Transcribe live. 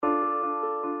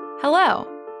Hello!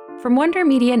 From Wonder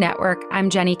Media Network, I'm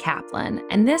Jenny Kaplan,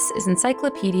 and this is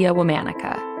Encyclopedia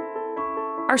Womanica.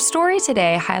 Our story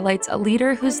today highlights a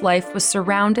leader whose life was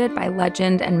surrounded by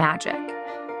legend and magic.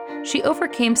 She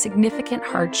overcame significant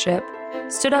hardship,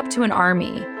 stood up to an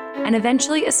army, and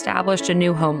eventually established a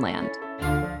new homeland.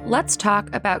 Let's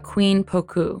talk about Queen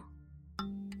Pokou.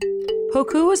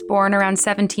 Pokou was born around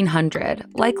 1700,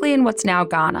 likely in what's now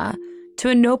Ghana, to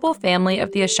a noble family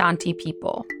of the Ashanti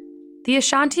people. The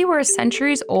Ashanti were a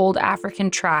centuries-old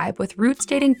African tribe with roots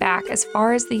dating back as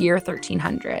far as the year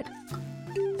 1300.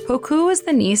 Pokou was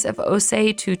the niece of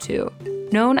Osei Tutu,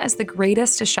 known as the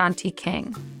greatest Ashanti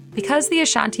king. Because the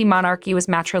Ashanti monarchy was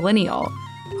matrilineal,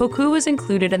 Pokou was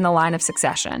included in the line of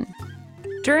succession.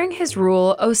 During his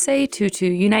rule, Osei Tutu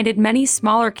united many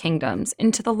smaller kingdoms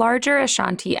into the larger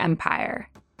Ashanti Empire.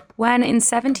 When, in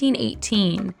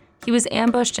 1718, he was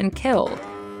ambushed and killed,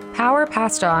 power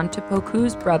passed on to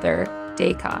Pokou's brother,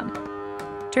 Dakon.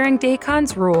 During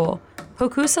Dakon's rule,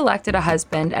 Pokou selected a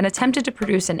husband and attempted to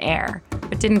produce an heir,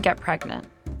 but didn't get pregnant.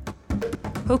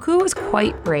 Pokou was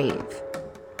quite brave.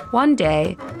 One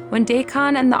day, when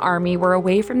Dakon and the army were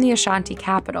away from the Ashanti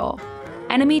capital,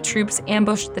 enemy troops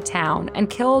ambushed the town and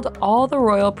killed all the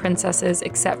royal princesses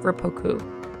except for Pokou.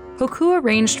 Pokou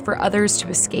arranged for others to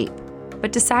escape,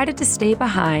 but decided to stay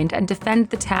behind and defend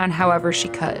the town however she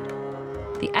could.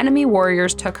 The enemy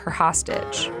warriors took her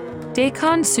hostage.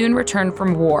 Dakon soon returned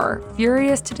from war,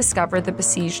 furious to discover the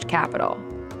besieged capital.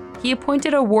 He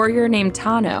appointed a warrior named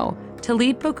Tano to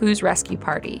lead Pokou's rescue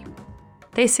party.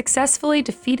 They successfully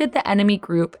defeated the enemy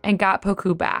group and got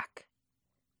Pokou back.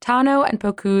 Tano and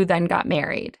Pokou then got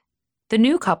married. The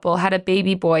new couple had a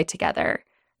baby boy together,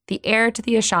 the heir to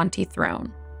the Ashanti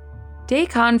throne.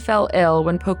 Dakon fell ill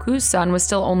when Pokou's son was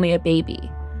still only a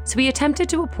baby, so he attempted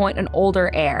to appoint an older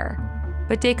heir.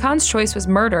 But Dakon's choice was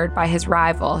murdered by his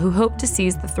rival, who hoped to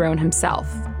seize the throne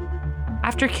himself.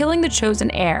 After killing the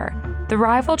chosen heir, the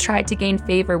rival tried to gain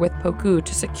favor with Pokou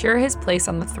to secure his place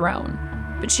on the throne,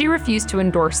 but she refused to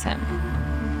endorse him.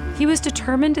 He was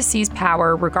determined to seize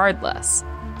power regardless,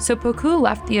 so Pokou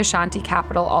left the Ashanti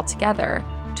capital altogether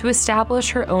to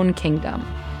establish her own kingdom.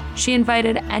 She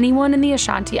invited anyone in the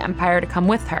Ashanti Empire to come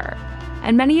with her,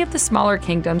 and many of the smaller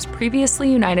kingdoms previously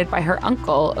united by her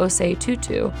uncle, Osei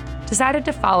Tutu, decided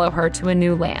to follow her to a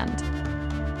new land.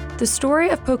 The story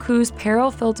of Pokou's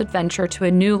peril-filled adventure to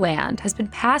a new land has been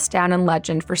passed down in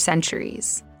legend for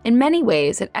centuries. In many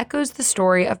ways, it echoes the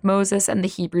story of Moses and the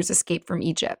Hebrews' escape from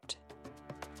Egypt.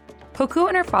 Pokou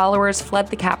and her followers fled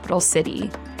the capital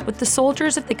city, with the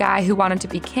soldiers of the guy who wanted to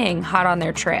be king hot on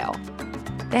their trail.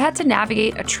 They had to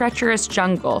navigate a treacherous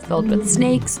jungle filled with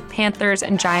snakes, panthers,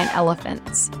 and giant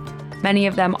elephants. Many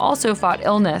of them also fought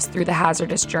illness through the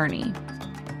hazardous journey.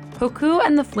 Pokou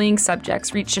and the fleeing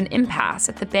subjects reached an impasse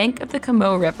at the bank of the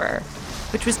Pokou River,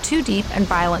 which was too deep and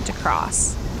violent to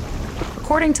cross.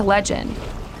 According to legend,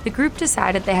 the group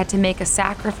decided they had to make a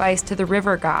sacrifice to the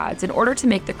river gods in order to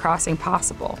make the crossing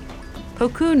possible.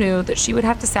 Pokou knew that she would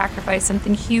have to sacrifice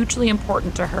something hugely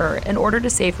important to her in order to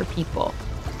save her people.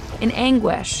 In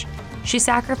anguish, she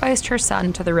sacrificed her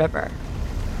son to the river.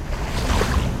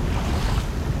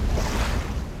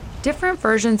 Different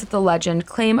versions of the legend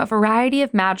claim a variety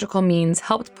of magical means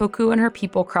helped Pokou and her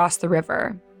people cross the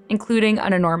river, including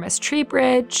an enormous tree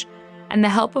bridge and the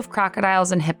help of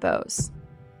crocodiles and hippos.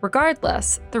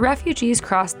 Regardless, the refugees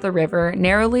crossed the river,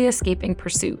 narrowly escaping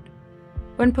pursuit.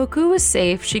 When Pokou was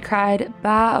safe, she cried,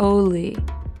 "Baoli,"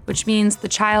 which means the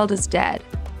child is dead.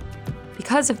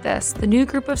 Because of this, the new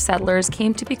group of settlers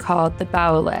came to be called the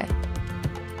Baole.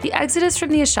 The exodus from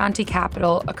the Ashanti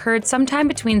capital occurred sometime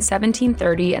between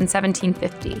 1730 and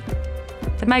 1750.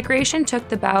 The migration took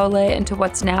the Baole into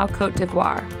what's now Côte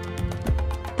d'Ivoire.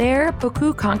 There,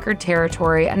 Pokou conquered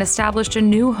territory and established a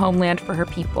new homeland for her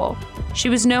people. She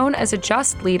was known as a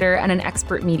just leader and an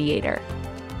expert mediator.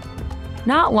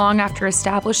 Not long after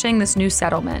establishing this new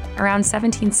settlement, around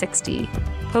 1760,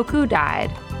 Pokou died.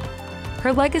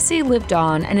 Her legacy lived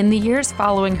on, and in the years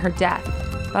following her death,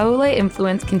 Baole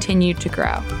influence continued to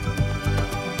grow.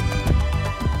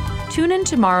 Tune in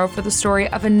tomorrow for the story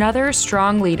of another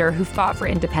strong leader who fought for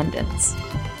independence.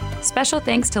 Special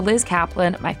thanks to Liz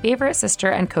Kaplan, my favorite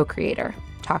sister and co-creator.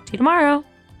 Talk to you tomorrow.